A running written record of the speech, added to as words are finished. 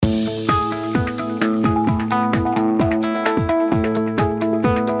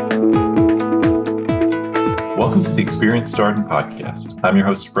the Experience Darden podcast. I'm your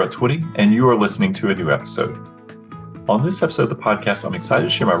host, Brett Twitty, and you are listening to a new episode. On this episode of the podcast, I'm excited to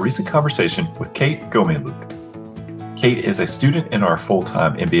share my recent conversation with Kate Gomeliuk. Kate is a student in our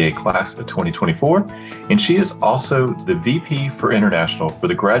full-time MBA class of 2024, and she is also the VP for International for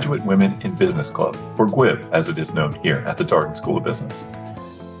the Graduate Women in Business Club, or GWIB, as it is known here at the Darden School of Business.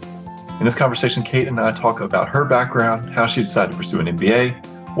 In this conversation, Kate and I talk about her background, how she decided to pursue an MBA,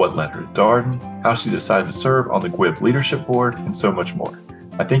 what led her to Darden, how she decided to serve on the GWIB leadership board, and so much more.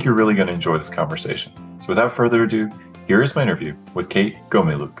 I think you're really going to enjoy this conversation. So without further ado, here is my interview with Kate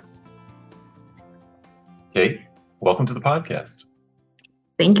Gomeliuk. Kate, welcome to the podcast.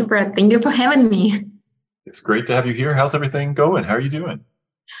 Thank you, Brett. Thank you for having me. It's great to have you here. How's everything going? How are you doing?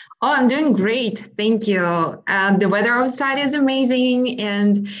 Oh, I'm doing great. Thank you. The weather outside is amazing.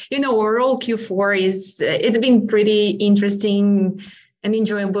 And, overall Q4 it's been pretty interesting, an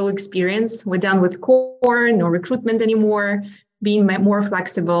enjoyable experience. We're done with core, no recruitment anymore, being more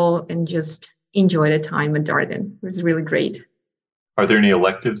flexible and just enjoy the time at Darden. It was really great. Are there any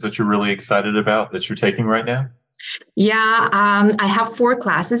electives that you're really excited about that you're taking right now? Yeah, I have 4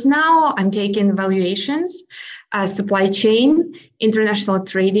 classes now. I'm taking valuations, supply chain, international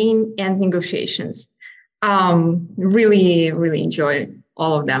trading, and negotiations. Really, really enjoy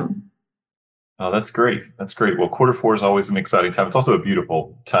all of them. Oh, that's great. That's great. Well, Q4 is always an exciting time. It's also a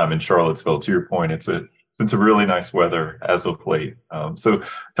beautiful time in Charlottesville. To your point, it's been some really nice weather as of late. So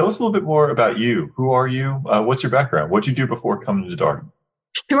tell us a little bit more about you. Who are you? What's your background? What did you do before coming to Darden?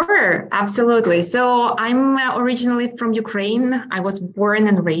 Sure, absolutely. So I'm originally from Ukraine. I was born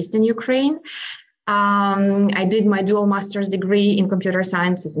and raised in Ukraine. I did my dual master's degree in computer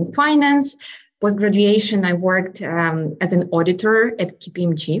sciences and finance. Post-graduation, I worked as an auditor at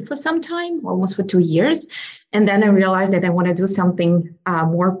KPMG for some time, almost for 2 years. And then I realized that I want to do something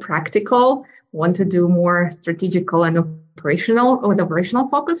more practical, want to do more strategical and operational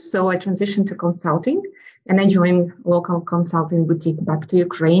focus. So I transitioned to consulting, and I joined local consulting boutique back to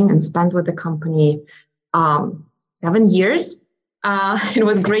Ukraine and spent with the company 7 years. It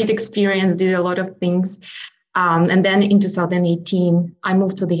was a great experience, did a lot of things. And then in 2018, I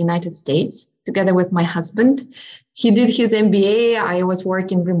moved to the United States together with my husband. He did his MBA. I was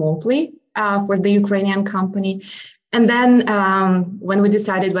working remotely for the Ukrainian company. And then when we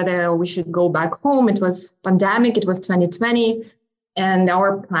decided whether we should go back home, it was pandemic, it was 2020, and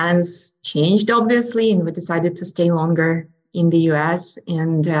our plans changed, obviously, and we decided to stay longer in the US.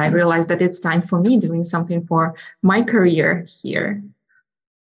 And I realized that it's time for me doing something for my career here.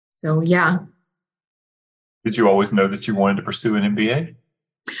 So, yeah. Did you always know that you wanted to pursue an MBA?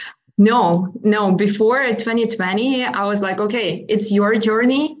 No. Before 2020, I was like, okay, it's your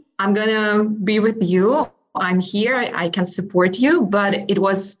journey. I'm going to be with you. I'm here. I can support you. But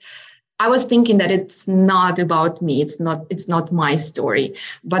I was thinking that it's not about me. It's not my story.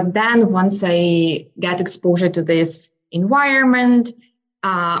 But then once I got exposure to this environment,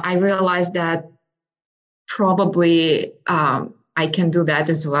 I realized that probably I can do that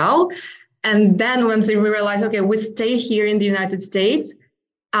as well. And then once we realized, okay, we stay here in the United States,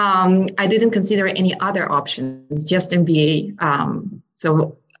 I didn't consider any other options, just MBA.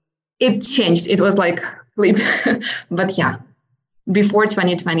 So it changed. It was like flip. But yeah, before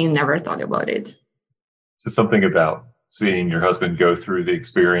 2020, never thought about it. So something about seeing your husband go through the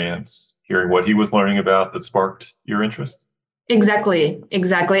experience, hearing what he was learning about that sparked your interest? Exactly.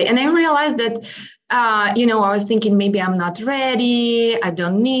 And I realized that, I was thinking maybe I'm not ready. I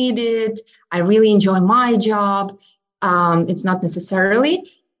don't need it. I really enjoy my job. It's not necessarily.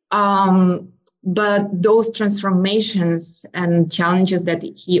 But those transformations and challenges that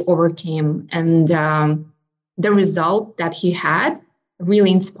he overcame and the result that he had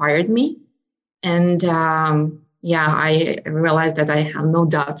really inspired me. And I realized that I have no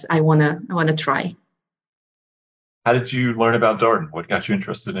doubt I wanna try. How did you learn about Darden? What got you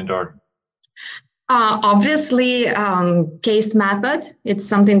interested in Darden? Obviously, case method. It's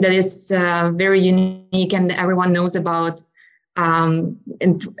something that is very unique and everyone knows about and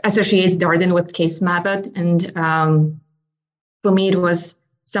associates Darden with case method. And for me, it was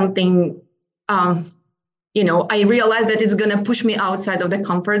something, I realized that it's going to push me outside of the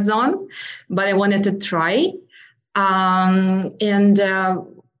comfort zone, but I wanted to try.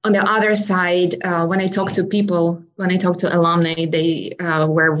 On the other side, when I talk to people, when I talk to alumni, they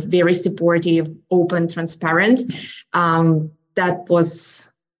were very supportive, open, transparent. That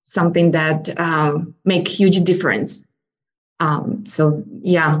was something that make huge difference. So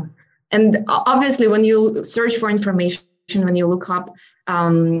yeah, and obviously when you search for information, when you look up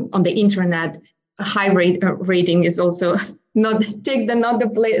on the internet, rating is also not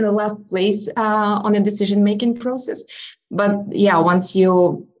the last place on the decision-making process. But yeah, once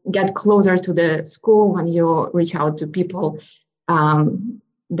you get closer to the school, when you reach out to people,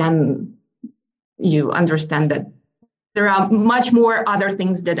 then you understand that there are much more other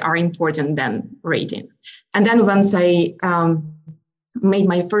things that are important than rating. And then once I made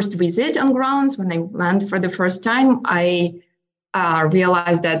my first visit on grounds, when I went for the first time, I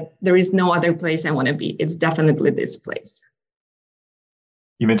realized that there is no other place I want to be. It's definitely this place.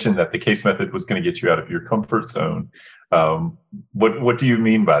 You mentioned that the case method was going to get you out of your comfort zone. What do you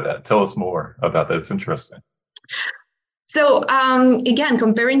mean by that? Tell us more about that. It's interesting. So again,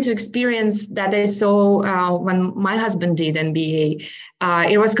 comparing to experience that I saw when my husband did MBA,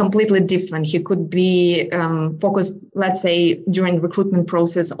 it was completely different. He could be focused, let's say, during recruitment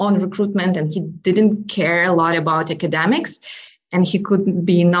process on recruitment, and he didn't care a lot about academics, and he could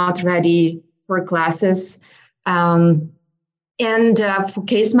be not ready for classes. And for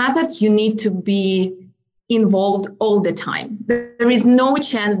case method, you need to be involved all the time. There is no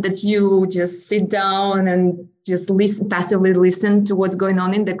chance that you just sit down and just passively listen to what's going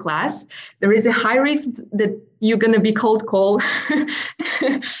on in the class. There is a high risk that you're going to be cold call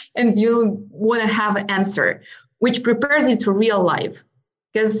and you want to have an answer, which prepares you to real life.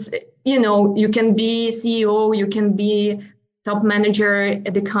 Because, you can be CEO, you can be top manager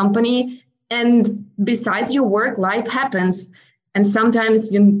at the company, and besides your work, life happens. And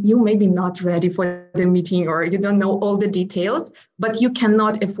sometimes you may be not ready for the meeting, or you don't know all the details, but you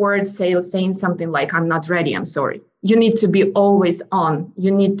cannot afford saying something like, I'm not ready, I'm sorry. You need to be always on.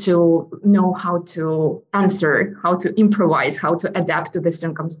 You need to know how to answer, how to improvise, how to adapt to the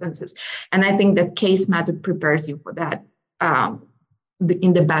circumstances. And I think that case method prepares you for that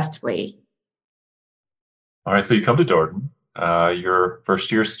in the best way. All right, so you come to Darden. You're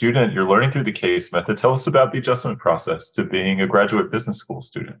first year student, you're learning through the case method. Tell us about the adjustment process to being a graduate business school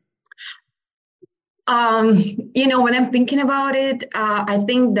student. When I'm thinking about it, I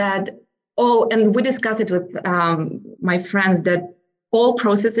think that and we discussed it with my friends, that all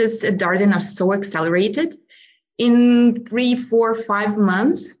processes at Darden are so accelerated. In 3, 4, 5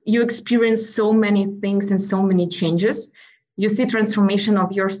 months, you experience so many things and so many changes. You see transformation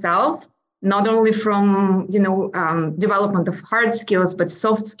of yourself, not only from, development of hard skills, but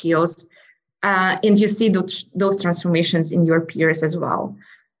soft skills. And you see those transformations in your peers as well.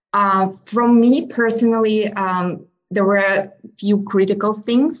 From me personally, there were a few critical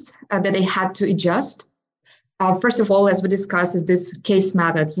things that I had to adjust. First of all, as we discussed, is this case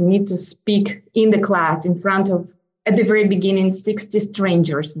method. You need to speak in the class in front of, at the very beginning, 60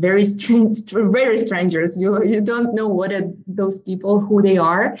 strangers, very strangers. You don't know what are those people, who they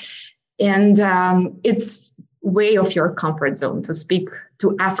are. And it's way of your comfort zone to speak,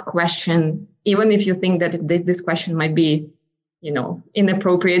 to ask question, even if you think that this question might be,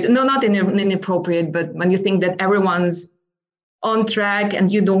 inappropriate. No, not inappropriate, but when you think that everyone's on track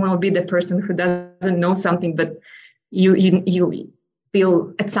and you don't want to be the person who doesn't know something, but you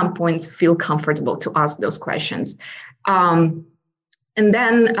feel at some points feel comfortable to ask those questions. And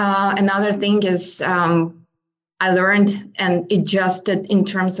then another thing is, I learned and adjusted in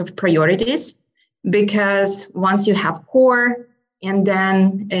terms of priorities, because once you have core and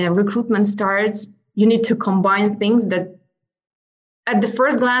then recruitment starts, you need to combine things that at the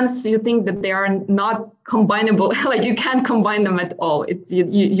first glance you think that they are not combinable. Like you can't combine them at all.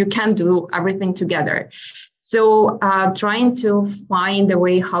 You can't do everything together. So trying to find a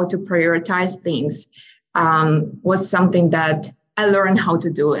way how to prioritize things was something that I learned how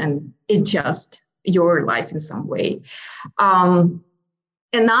to do and adjust your life in some way.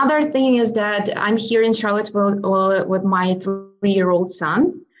 Another thing is that I'm here in Charlottesville with my 3-year-old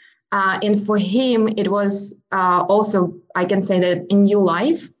son. And for him, it was also, I can say that, a new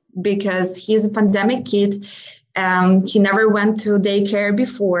life, because he's a pandemic kid. He never went to daycare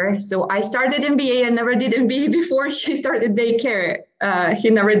before. So I started MBA. I never did MBA before he started daycare. He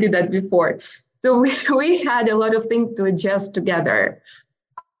never did that before. So we had a lot of things to adjust together.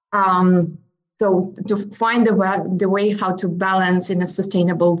 So to find the way how to balance in a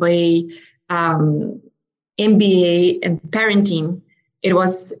sustainable way MBA and parenting, it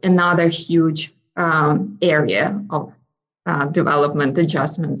was another huge area of development,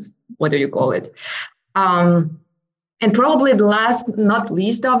 adjustments, what do you call it? And probably the last, not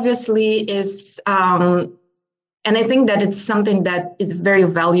least, obviously, is, and I think that it's something that is very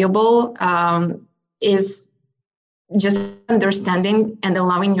valuable, is just understanding and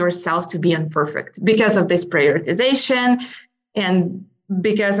allowing yourself to be imperfect because of this prioritization and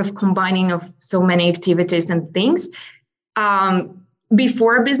because of combining of so many activities and things.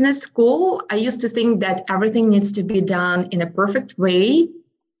 before business school, I used to think that everything needs to be done in a perfect way,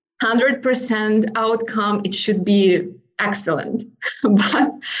 100% outcome, it should be excellent.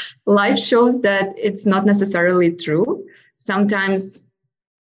 But life shows that it's not necessarily true. Sometimes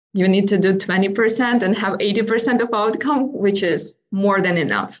you need to do 20% and have 80% of outcome, which is more than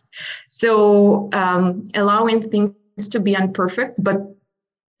enough. So allowing things to be imperfect, but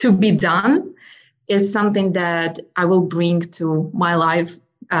to be done is something that I will bring to my life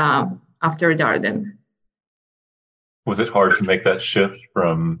after Darden. Was it hard to make that shift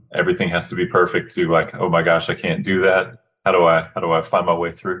from everything has to be perfect to like, oh my gosh, I can't do that? How do I find my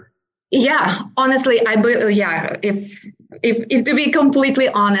way through? Yeah, honestly, if to be completely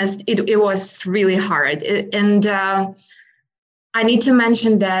honest, it was really hard. I need to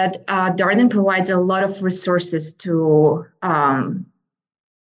mention that Darden provides a lot of resources to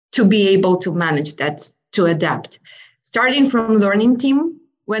be able to manage that, to adapt. Starting from learning team,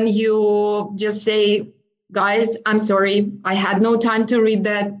 when you just say, guys, I'm sorry, I had no time to read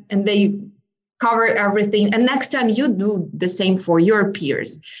that, and they cover everything. And next time you do the same for your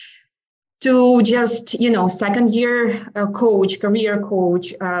peers. To just, second year coach, career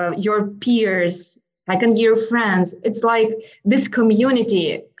coach, your peers, second year friends. It's like this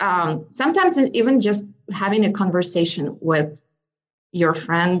community. Sometimes even just having a conversation with your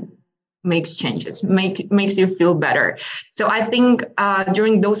friend makes changes, makes you feel better. So I think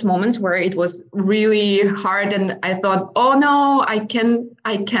during those moments where it was really hard and I thought, oh no, I can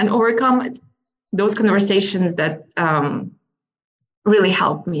overcome it, those conversations that really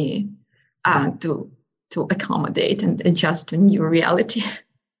helped me to accommodate and adjust to new reality.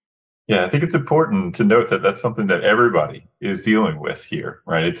 Yeah, I think it's important to note that that's something that everybody is dealing with here,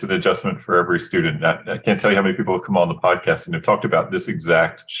 right? It's an adjustment for every student. I can't tell you how many people have come on the podcast and have talked about this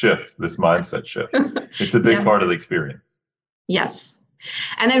exact shift, this mindset shift. It's a big part of the experience. Yes.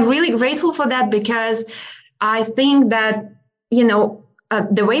 And I'm really grateful for that, because I think that,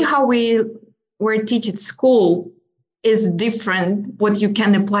 the way how we're taught at school is different what you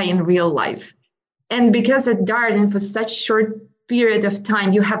can apply in real life. And because at Darden, for such short period of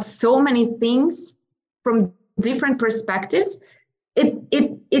time, you have so many things from different perspectives,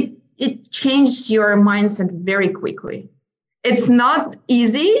 it changes your mindset very quickly. It's not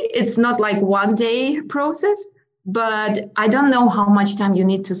easy. It's not like one day process, but I don't know how much time you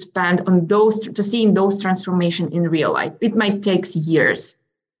need to spend on those, to seeing those transformation in real life. It might take years.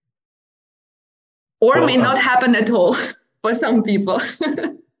 Or may not happen at all for some people.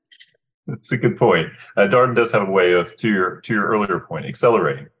 That's a good point. Darden does have a way of, to your earlier point,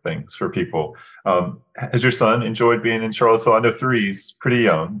 accelerating things for people. Has your son enjoyed being in Charlottesville? I know 3 is pretty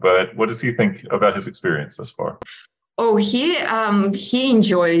young, but what does he think about his experience thus far? Oh, he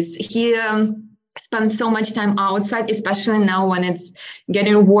enjoys. He spends so much time outside, especially now when it's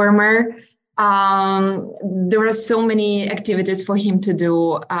getting warmer. There are so many activities for him to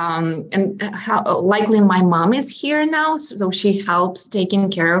do. And likely my mom is here now, so she helps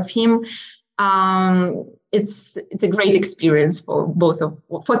taking care of him. It's a great experience for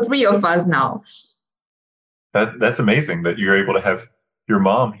for 3 of us now. That's amazing that you're able to have your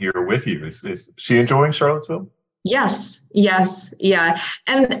mom here with you. Is she enjoying Charlottesville? Yes, yeah.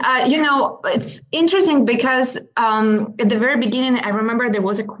 And, it's interesting because at the very beginning, I remember there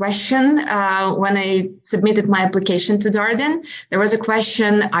was a question when I submitted my application to Darden. There was a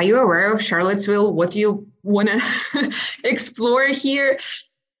question, are you aware of Charlottesville? What do you want to explore here?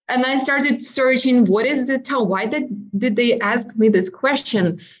 And I started searching, what is the town? Why did they ask me this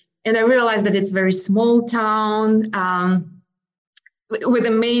question? And I realized that it's a very small town, with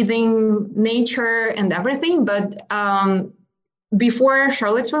amazing nature and everything. But before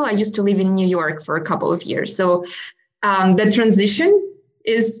Charlottesville, I used to live in New York for a couple of years. So the transition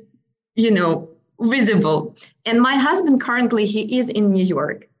is, visible. And my husband currently, he is in New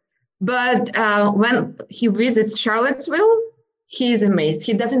York. But when he visits Charlottesville, he is amazed.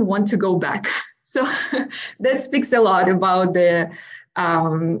 He doesn't want to go back. So that speaks a lot about the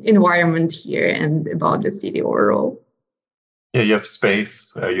environment here and about the city overall. Yeah, you have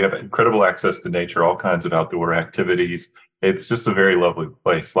space. You have incredible access to nature, all kinds of outdoor activities. It's just a very lovely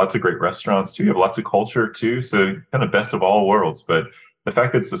place. Lots of great restaurants, too. You have lots of culture, too. So kind of best of all worlds. But the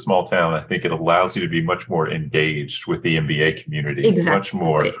fact that it's a small town, I think it allows you to be much more engaged with the MBA community. Exactly.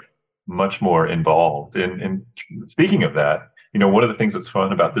 Much more involved. And speaking of that, one of the things that's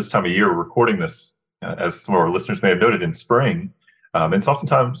fun about this time of year, we're recording this, as some of our listeners may have noted, in spring. It's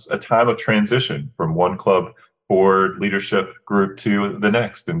oftentimes a time of transition from one club board leadership group to the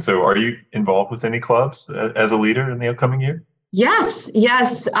next. And so are you involved with any clubs as a leader in the upcoming year? Yes.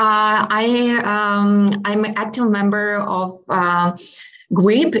 I'm an active member of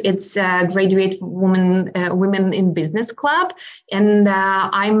GWIB. It's Graduate Women in Business Club, and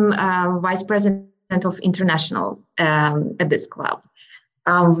I'm vice president of international at this club.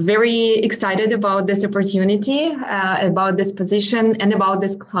 I'm very excited about this opportunity, about this position, and about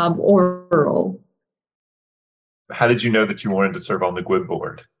this club overall. How did you know that you wanted to serve on the GWIB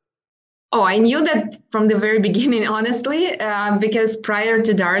board? Oh, I knew that from the very beginning, honestly, because prior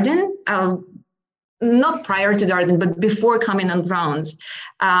to Darden, not prior to Darden, but before coming on grounds,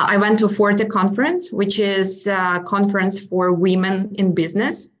 I went to Forte conference, which is a conference for women in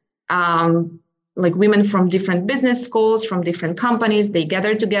business. Like women from different business schools, from different companies, they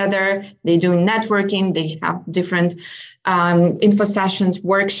gather together, they do networking, they have different info sessions,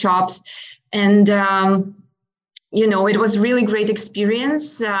 workshops, and it was really great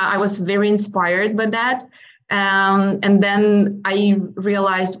experience. I was very inspired by that. And then I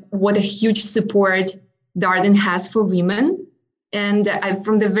realized what a huge support Darden has for women. And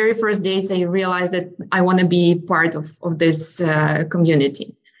from the very first days, I realized that I want to be part of this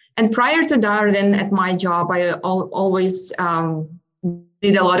community. And prior to Darden, at my job, I always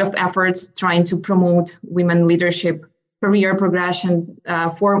did a lot of efforts trying to promote women leadership, career progression,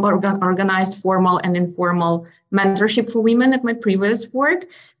 organized formal and informal mentorship for women at my previous work.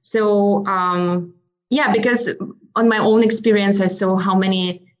 So, because on my own experience, I saw how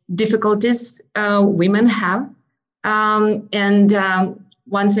many difficulties women have.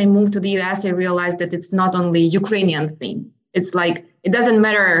 Once I moved to the US, I realized that it's not only Ukrainian thing. It's like, it doesn't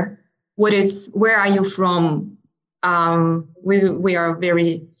matter where are you from? We are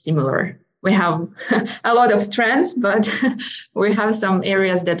very similar. We have a lot of strengths, but we have some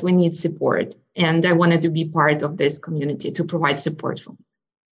areas that we need support. And I wanted to be part of this community to provide support for me.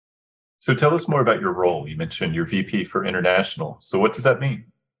 So tell us more about your role. You mentioned you're VP for International. So what does that mean?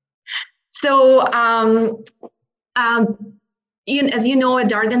 So as you know, at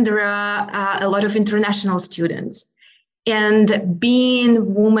Darden, there are a lot of international students. And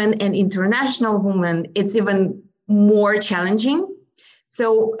being woman and international woman, it's even more challenging.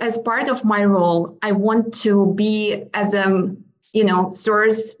 So as part of my role, I want to be as a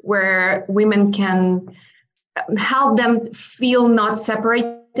source where women can help them feel not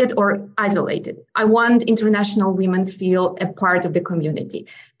separated or isolated. I want international women feel a part of the community.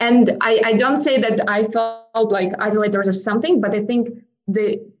 And I don't say that I felt like isolated or something, but I think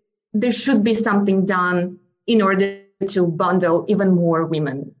there should be something done in order to bundle even more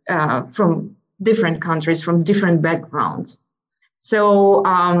women from different countries, from different backgrounds. So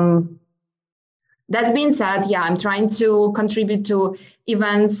that being said, I'm trying to contribute to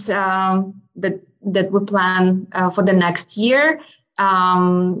events that we plan for the next year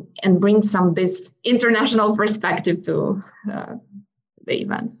and bring this international perspective to the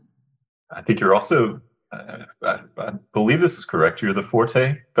events. I think you're also, I believe this is correct, you're the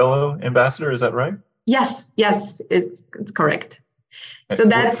Forte Fellow Ambassador, is that right? Yes, it's correct. And so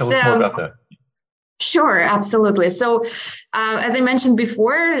that's tell us more about that. Sure, absolutely. So as I mentioned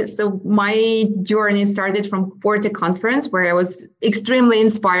before, so my journey started from Forte conference, where I was extremely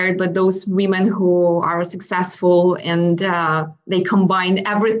inspired by those women who are successful and they combine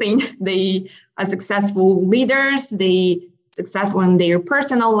everything. They are successful leaders, they successful in their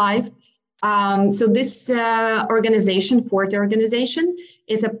personal life. So this organization, Forte organization,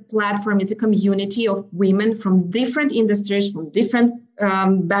 is a platform, it's a community of women from different industries, from different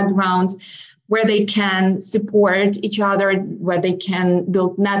backgrounds, where they can support each other, where they can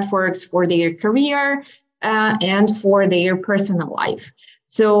build networks for their career and for their personal life.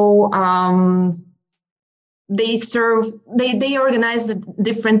 So they organize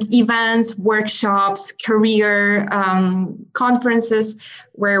different events, workshops, career conferences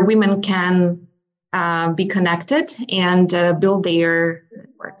where women can be connected and build their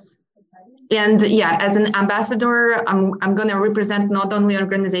networks. And as an ambassador, I'm going to represent not only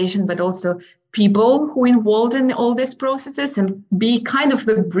organization, but also people who are involved in all these processes and be kind of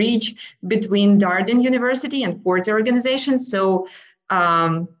a bridge between Darden University and Forte organization. So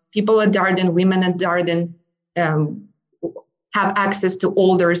people at Darden, women at Darden have access to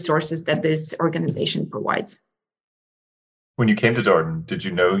all the resources that this organization provides. When you came to Darden, did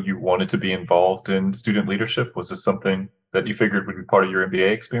you know you wanted to be involved in student leadership? Was this something that you figured would be part of your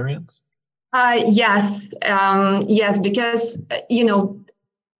MBA experience? Yes, because,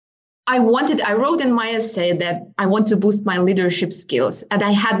 I wrote in my essay that I want to boost my leadership skills, and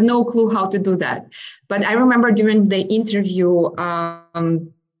I had no clue how to do that. But I remember during the interview,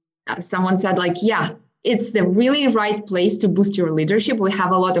 someone said it's the really right place to boost your leadership. We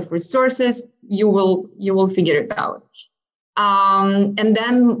have a lot of resources. You will figure it out. And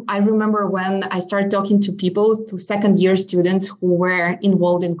then I remember when I started talking to people, to second year students who were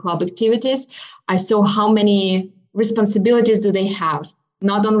involved in club activities, I saw how many responsibilities do they have,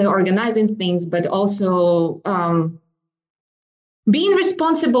 not only organizing things, but also being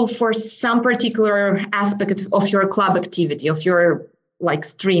responsible for some particular aspect of your club activity, of your work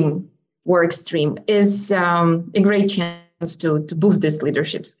stream, is a great chance to boost this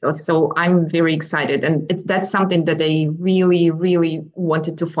leadership skills. So I'm very excited. And that's something that I really, really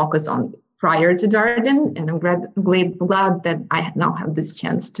wanted to focus on prior to Darden. And I'm glad that I now have this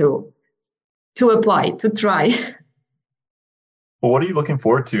chance to apply, to try. Well, what are you looking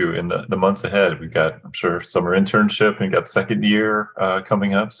forward to in the months ahead? We've got, I'm sure, summer internship and got second year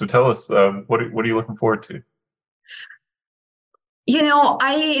coming up. So tell us, what are you looking forward to?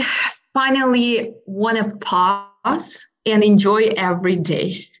 I finally want to pause and enjoy every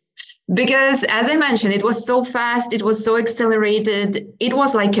day. Because as I mentioned, it was so fast, it was so accelerated. It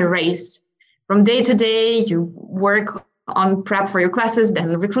was like a race. From day to day, you work on prep for your classes,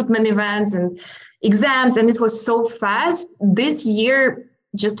 then recruitment events and exams, and it was so fast. This year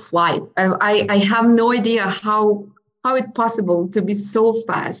just flies. I have no idea how it's possible to be so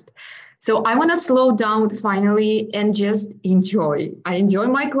fast. So I want to slow down finally and just enjoy. I enjoy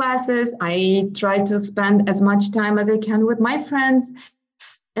my classes. I try to spend as much time as I can with my friends,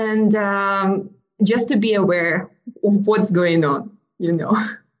 and just to be aware of what's going on,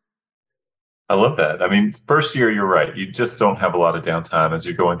 I love that. I mean, first year, you're right. You just don't have a lot of downtime as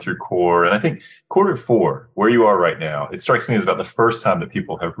you're going through core. And I think quarter 4, where you are right now, it strikes me as about the first time that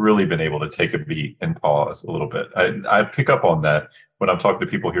people have really been able to take a beat and pause a little bit. I pick up on that when I'm talking to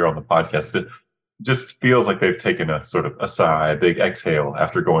people here on the podcast. It just feels like they've taken a sort of a sigh, a big exhale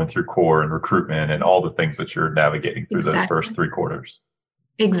after going through core and recruitment and all the things that you're navigating through those first 3 quarters.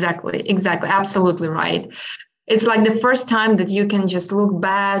 Exactly. Absolutely right. It's like the first time that you can just look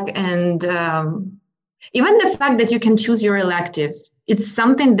back, and even the fact that you can choose your electives, it's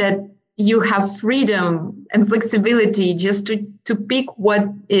something that you have freedom and flexibility just to pick what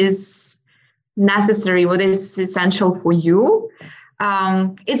is necessary, what is essential for you.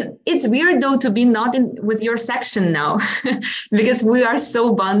 It's weird though to be not with your section now because we are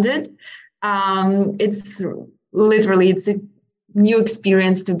so bonded. It's a new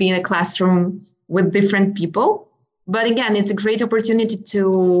experience to be in a classroom with different people. But again, it's a great opportunity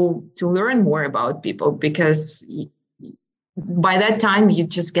to learn more about people, because by that time you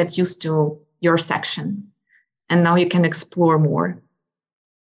just get used to your section and now you can explore more.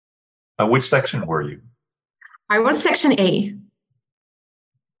 Which section were you? I was section A.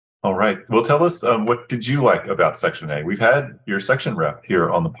 All right. Well, tell us, what did you like about section A? We've had your section rep here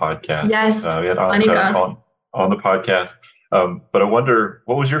on the podcast. Yes, we had Annika on the podcast. But I wonder,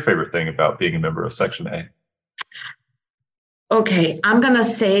 what was your favorite thing about being a member of Section A? Okay, I'm going to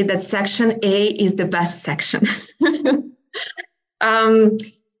say that Section A is the best section. I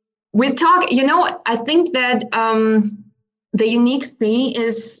think that the unique thing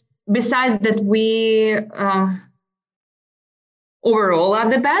is, besides that we overall are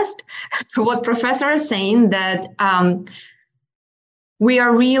the best, what professor is saying, that we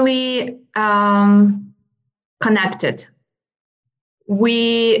are really connected.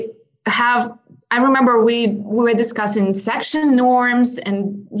 I remember we were discussing section norms,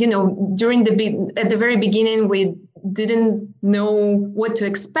 and at the very beginning we didn't know what to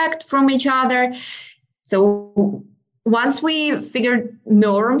expect from each other. So once we figured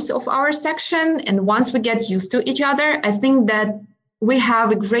norms of our section and once we get used to each other, I think that we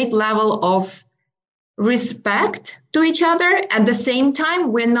have a great level of respect to each other. At the same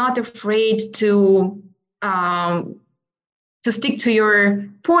time, we're not afraid to stick to your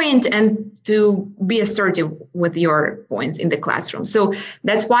point and to be assertive with your points in the classroom. So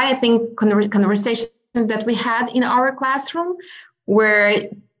that's why I think conversations that we had in our classroom were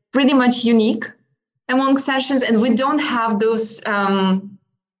pretty much unique among sessions, and we don't have those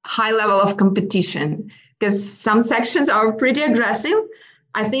high level of competition, because some sections are pretty aggressive.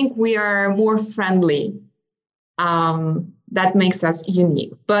 I think we are more friendly. That makes us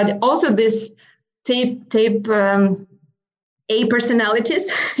unique. But also this tape A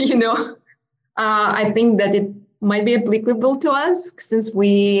personalities, I think that it might be applicable to us, since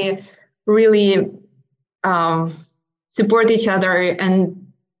we really support each other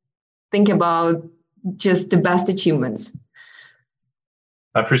and think about just the best achievements.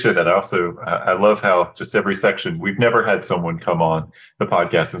 I appreciate that. I love how just every section, we've never had someone come on the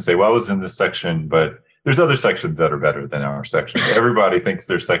podcast and say, well, I was in this section, but there's other sections that are better than our section. Everybody thinks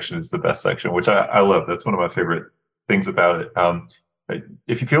their section is the best section, which I love. That's one of my favorite things about it.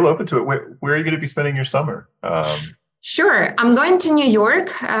 If you feel open to it, where are you going to be spending your summer? Sure. I'm going to New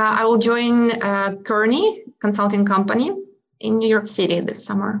York. I will join Kearney Consulting Company in New York City this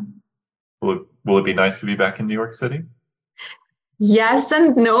summer. Will it be nice to be back in New York City? Yes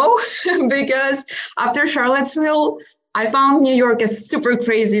and no, because after Charlottesville, I found New York is super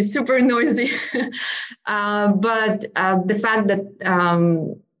crazy, super noisy. But the fact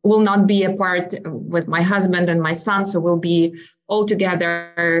that we'll not be apart with my husband and my son, so we'll be all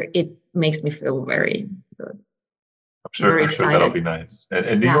together, it makes me feel very good. I'm sure that'll be nice.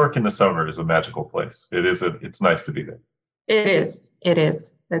 And New York in the summer is a magical place. It's nice to be there. It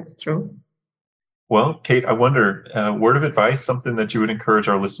is. That's true. Well, Kate, I wonder, word of advice, something that you would encourage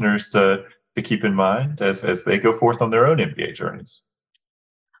our listeners to keep in mind as they go forth on their own MBA journeys?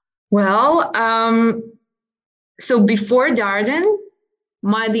 Well, so before Darden,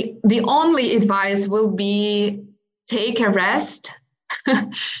 the only advice will be take a rest.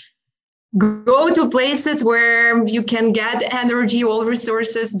 Go to places where you can get energy, all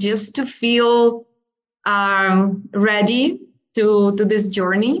resources, just to feel ready to this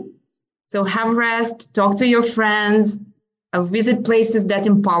journey. So have rest, talk to your friends, visit places that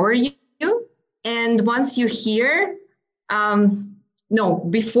empower you. And once you hear,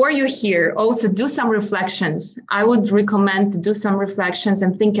 before you hear, also do some reflections. I would recommend to do some reflections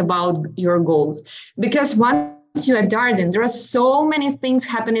and think about your goals. Because once you're at Darden, there are so many things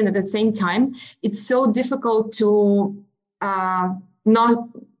happening at the same time. It's so difficult to not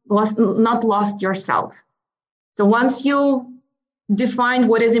lost yourself. So once you define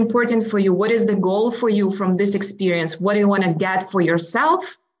what is important for you, what is the goal for you from this experience, what do you want to get for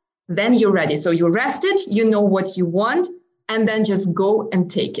yourself, then you're ready. So you rested, you know what you want, and then just go and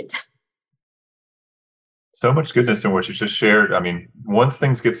take it. So much goodness in what you just shared. I mean, once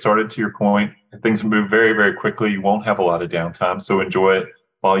things get started, to your point, things move very, very quickly. You won't have a lot of downtime, so enjoy it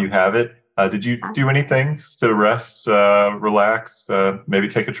while you have it. Did you do any things to rest, relax, maybe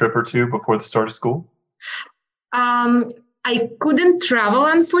take a trip or two before the start of school? I couldn't travel,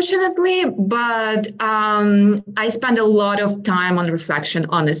 unfortunately, but I spent a lot of time on reflection,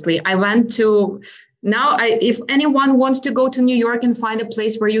 honestly. I went to, if anyone wants to go to New York and find a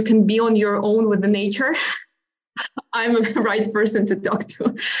place where you can be on your own with the nature, I'm the right person to talk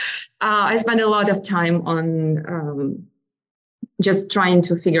to. I spent a lot of time on just trying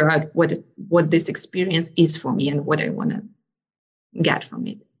to figure out what this experience is for me and what I want to get from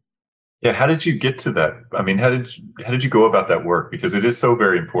it. Yeah, how did you get to that? I mean, how did you go about that work? Because it is so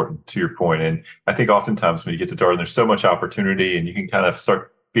very important, to your point. And I think oftentimes when you get to Darden, there's so much opportunity, and you can kind of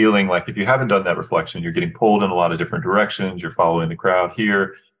start feeling like if you haven't done that reflection, you're getting pulled in a lot of different directions. You're following the crowd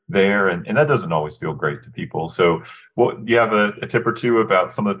here, there, and that doesn't always feel great to people. So, do you have a tip or two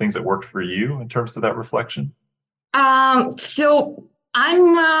about some of the things that worked for you in terms of that reflection? So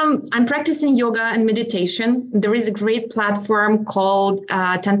I'm practicing yoga and meditation. There is a great platform called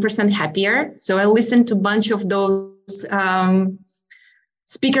 10% Happier. So I listen to a bunch of those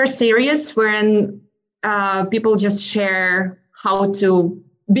speaker series wherein people just share how to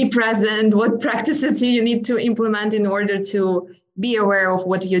be present, what practices you need to implement in order to be aware of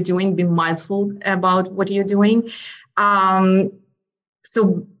what you're doing, be mindful about what you're doing.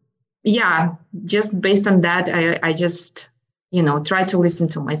 So yeah, just based on that, I just try to listen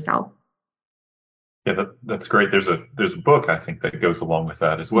to myself. Yeah, that's great. There's a book, I think, that goes along with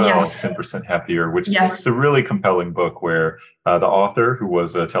that as well. Yes. 10% Happier, which yes. is a really compelling book where the author, who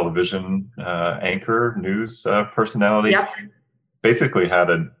was a television anchor, news personality, yep. basically had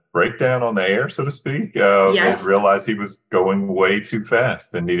a breakdown on the air, so to speak, yes. and realized he was going way too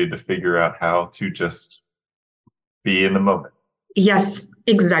fast and needed to figure out how to just be in the moment. Yes,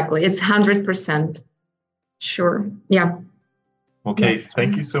 exactly. It's 100%. Sure. Yeah. Well, Kate,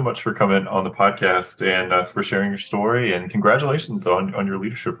 thank you so much for coming on the podcast and for sharing your story, and congratulations on your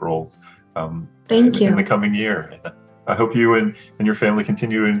leadership roles. Thank you. In the coming year. I hope you and your family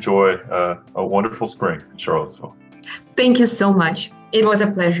continue to enjoy a wonderful spring in Charlottesville. Thank you so much. It was a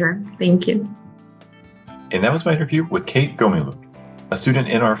pleasure. Thank you. And that was my interview with Kate Gomeliuk, a student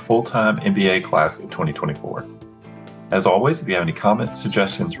in our full-time MBA class of 2024. As always, if you have any comments,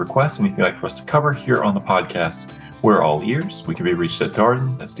 suggestions, requests, anything you'd like for us to cover here on the podcast, we're all ears. We can be reached at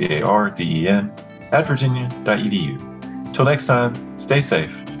Darden, that's DARDEN, @virginia.edu. Till next time, stay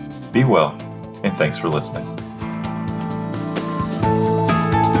safe, be well, and thanks for listening.